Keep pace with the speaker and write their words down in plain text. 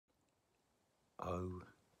Oh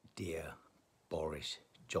dear, Boris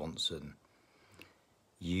Johnson,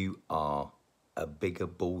 you are a bigger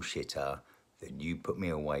bullshitter than you put me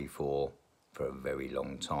away for a very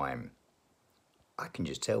long time. I can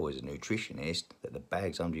just tell as a nutritionist that the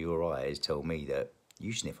bags under your eyes tell me that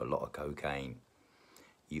you sniff a lot of cocaine.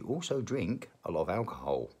 You also drink a lot of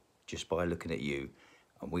alcohol just by looking at you.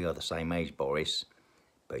 And we are the same age, Boris,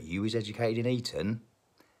 but you was educated in Eton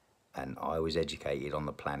and I was educated on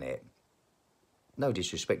the planet. No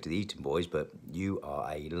disrespect to the Eton boys, but you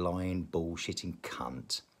are a lying, bullshitting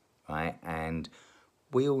cunt, right? And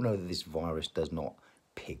we all know that this virus does not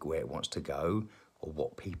pick where it wants to go or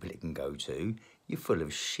what people it can go to. You're full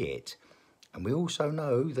of shit. And we also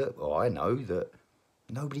know that, or I know that,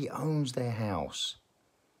 nobody owns their house.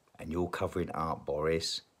 And you're covering it up,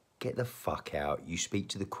 Boris. Get the fuck out. You speak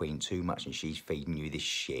to the Queen too much and she's feeding you this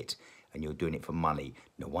shit. And you're doing it for money.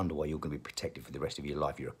 No wonder why you're going to be protected for the rest of your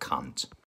life. You're a cunt.